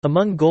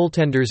Among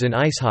goaltenders in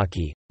ice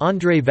hockey,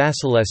 Andrei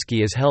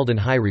Vasilevskiy is held in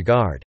high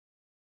regard.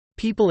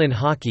 People in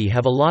hockey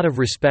have a lot of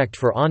respect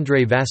for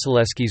Andrei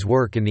Vasilevskiy's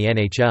work in the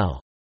NHL.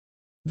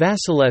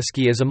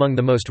 Vasilevskiy is among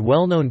the most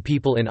well-known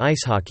people in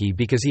ice hockey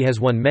because he has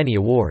won many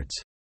awards.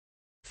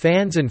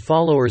 Fans and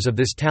followers of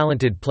this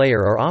talented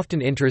player are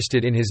often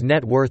interested in his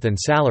net worth and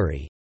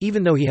salary,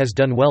 even though he has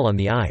done well on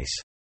the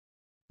ice.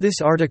 This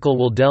article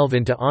will delve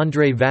into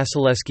Andrei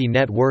Vasilevskiy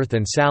net worth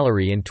and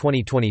salary in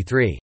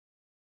 2023.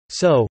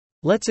 So,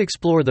 let's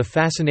explore the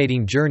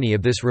fascinating journey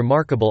of this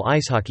remarkable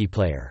ice hockey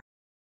player.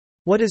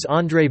 What is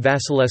Andrei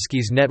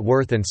Vasilevskiy's net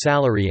worth and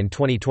salary in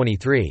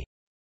 2023?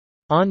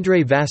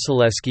 Andrei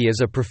Vasilevskiy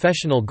is a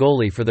professional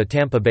goalie for the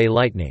Tampa Bay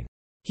Lightning.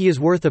 He is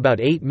worth about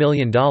 $8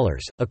 million,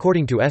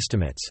 according to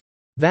estimates.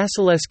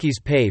 Vasilevskiy's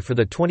pay for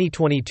the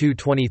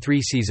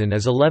 2022-23 season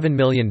is $11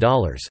 million,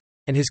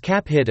 and his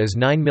cap hit is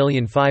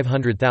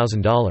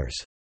 $9,500,000.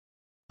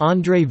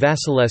 Andrei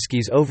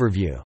Vasilevskiy's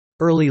overview.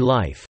 Early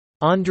life.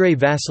 Andrei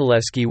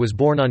Vasilevskiy was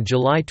born on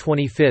July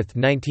 25,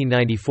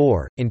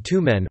 1994, in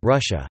Tyumen,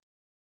 Russia.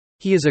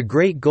 He is a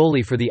great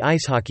goalie for the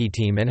ice hockey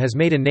team and has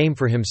made a name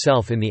for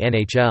himself in the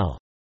NHL.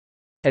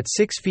 At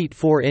 6 feet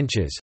 4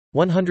 inches,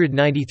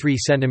 193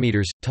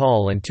 centimeters,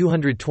 tall and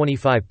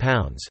 225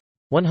 pounds,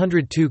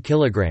 102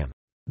 kilograms,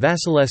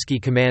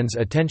 Vasilevskiy commands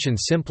attention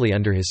simply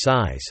under his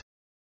size.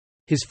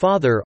 His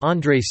father,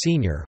 Andrei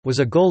Sr., was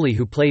a goalie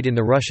who played in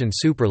the Russian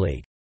Super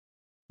League.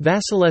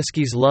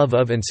 Vasilevskiy's love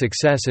of and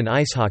success in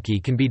ice hockey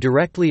can be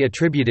directly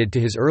attributed to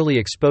his early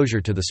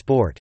exposure to the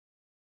sport.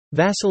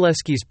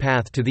 Vasilevskiy's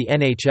path to the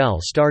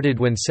NHL started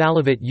when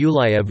Salavat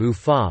Yuliayev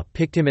Ufa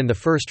picked him in the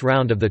first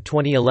round of the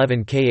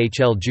 2011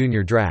 KHL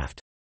Junior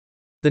Draft.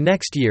 The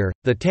next year,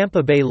 the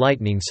Tampa Bay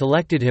Lightning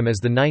selected him as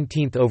the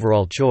 19th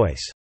overall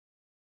choice.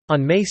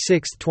 On May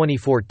 6,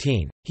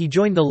 2014, he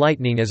joined the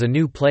Lightning as a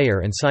new player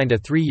and signed a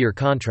 3-year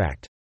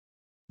contract.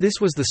 This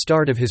was the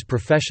start of his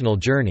professional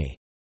journey.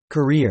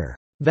 Career.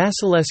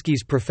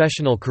 Vasilevskiy's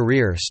professional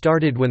career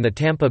started when the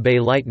Tampa Bay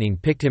Lightning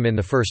picked him in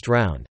the first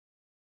round.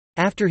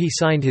 After he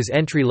signed his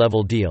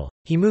entry-level deal,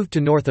 he moved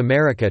to North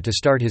America to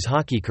start his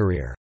hockey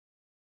career.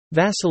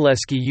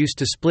 Vasilevskiy used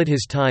to split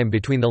his time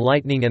between the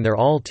Lightning and their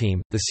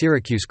all-team, the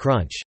Syracuse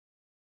Crunch.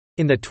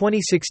 In the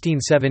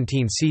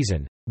 2016-17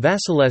 season,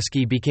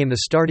 Vasilevskiy became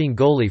the starting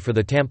goalie for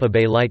the Tampa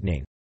Bay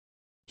Lightning.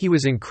 He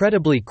was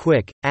incredibly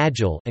quick,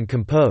 agile, and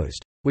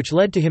composed, which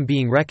led to him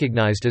being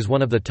recognized as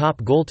one of the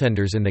top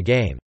goaltenders in the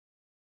game.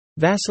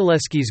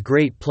 Vasilevskiy's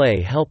great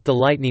play helped the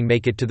Lightning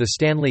make it to the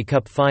Stanley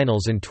Cup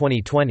Finals in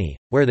 2020,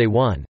 where they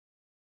won.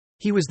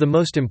 He was the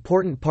most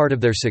important part of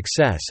their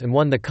success and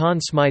won the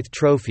Conn Smythe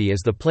Trophy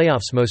as the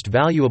playoffs' most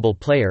valuable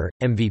player,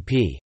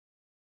 MVP.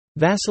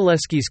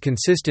 Vasilevskiy's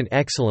consistent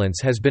excellence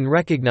has been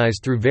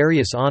recognized through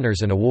various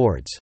honors and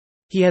awards.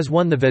 He has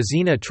won the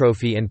Vezina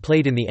Trophy and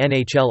played in the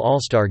NHL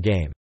All-Star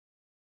Game.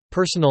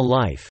 Personal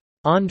life.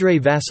 Andrei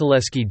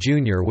Vasilevskiy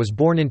Jr. was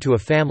born into a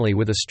family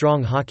with a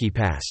strong hockey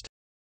past.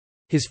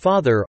 His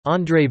father,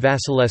 Andrei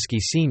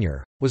Vasilevskiy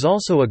Sr., was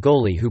also a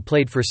goalie who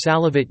played for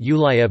Salavat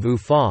Yuliayev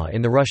Ufa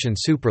in the Russian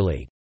Super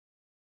League.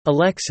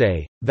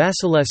 Alexei,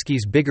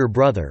 Vasilevskiy's bigger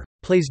brother,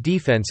 plays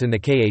defense in the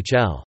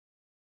KHL.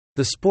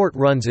 The sport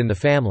runs in the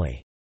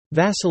family.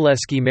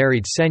 Vasilevskiy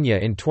married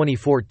Ksenia in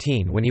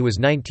 2014 when he was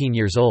 19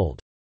 years old.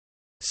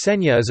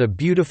 Ksenia is a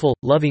beautiful,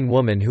 loving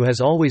woman who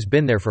has always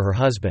been there for her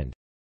husband.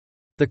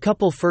 The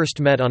couple first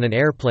met on an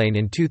airplane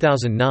in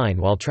 2009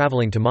 while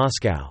traveling to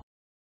Moscow.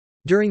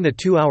 During the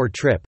 2-hour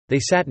trip, they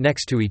sat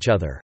next to each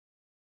other.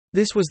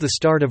 This was the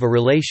start of a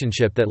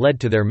relationship that led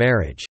to their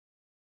marriage.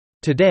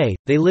 Today,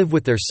 they live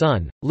with their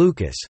son,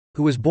 Lucas,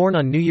 who was born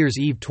on New Year's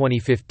Eve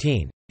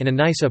 2015, in a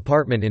nice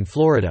apartment in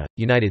Florida,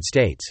 United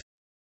States.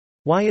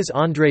 Why is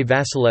Andrei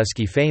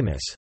Vasilevskiy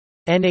famous?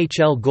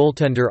 NHL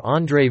goaltender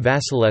Andrei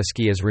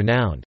Vasilevskiy is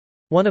renowned.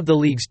 One of the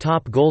league's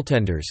top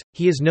goaltenders,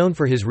 he is known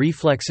for his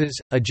reflexes,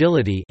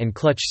 agility, and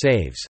clutch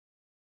saves.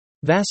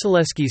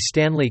 Vasilevskiy's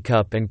Stanley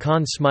Cup and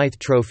Conn Smythe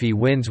Trophy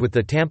wins with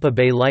the Tampa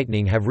Bay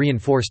Lightning have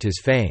reinforced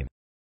his fame.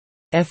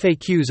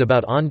 FAQs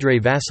about Andrei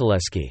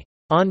Vasilevskiy.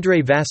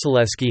 Andrei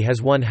Vasilevskiy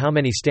has won how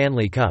many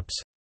Stanley Cups?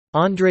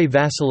 Andrei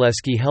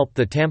Vasilevskiy helped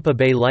the Tampa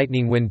Bay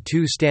Lightning win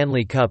 2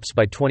 Stanley Cups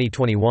by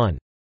 2021.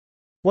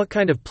 What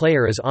kind of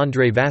player is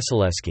Andrei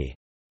Vasilevskiy?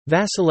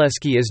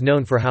 Vasilevskiy is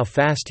known for how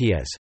fast he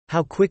is,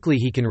 how quickly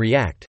he can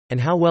react, and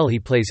how well he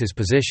plays his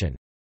position.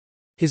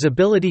 His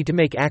ability to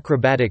make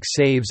acrobatic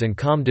saves and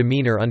calm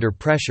demeanor under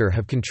pressure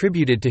have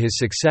contributed to his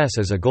success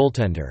as a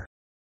goaltender.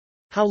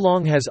 How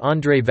long has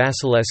Andrei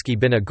Vasilevskiy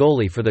been a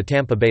goalie for the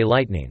Tampa Bay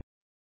Lightning?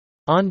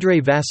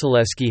 Andrei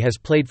Vasilevskiy has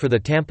played for the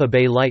Tampa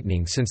Bay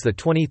Lightning since the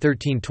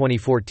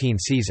 2013-2014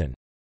 season.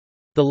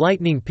 The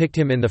Lightning picked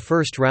him in the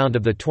first round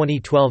of the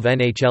 2012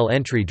 NHL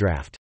entry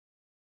draft.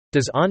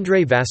 Does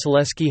Andrei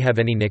Vasilevskiy have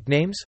any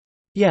nicknames?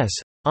 Yes,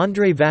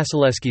 Andrei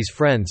Vasilevskiy's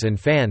friends and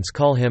fans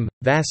call him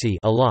Vasi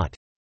a lot.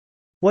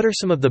 What are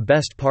some of the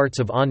best parts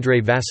of Andrei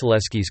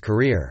Vasilevskiy's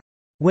career?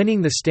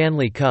 Winning the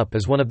Stanley Cup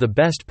is one of the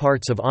best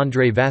parts of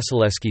Andrei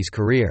Vasilevskiy's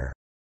career.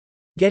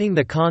 getting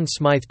the Conn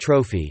Smythe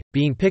Trophy,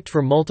 being picked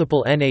for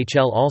multiple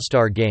NHL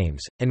All-Star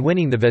games, and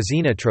winning the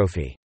Vezina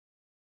Trophy.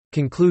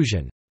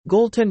 Conclusion.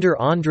 Goaltender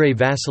Andrei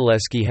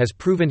Vasilevskiy has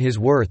proven his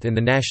worth in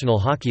the National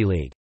Hockey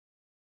League.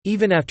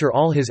 Even after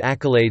all his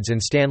accolades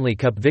and Stanley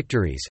Cup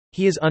victories,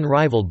 he is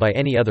unrivaled by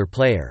any other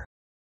player.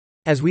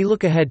 As we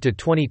look ahead to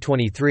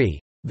 2023,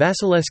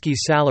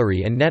 Vasilevskiy's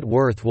salary and net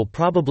worth will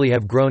probably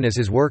have grown as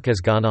his work has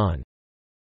gone on.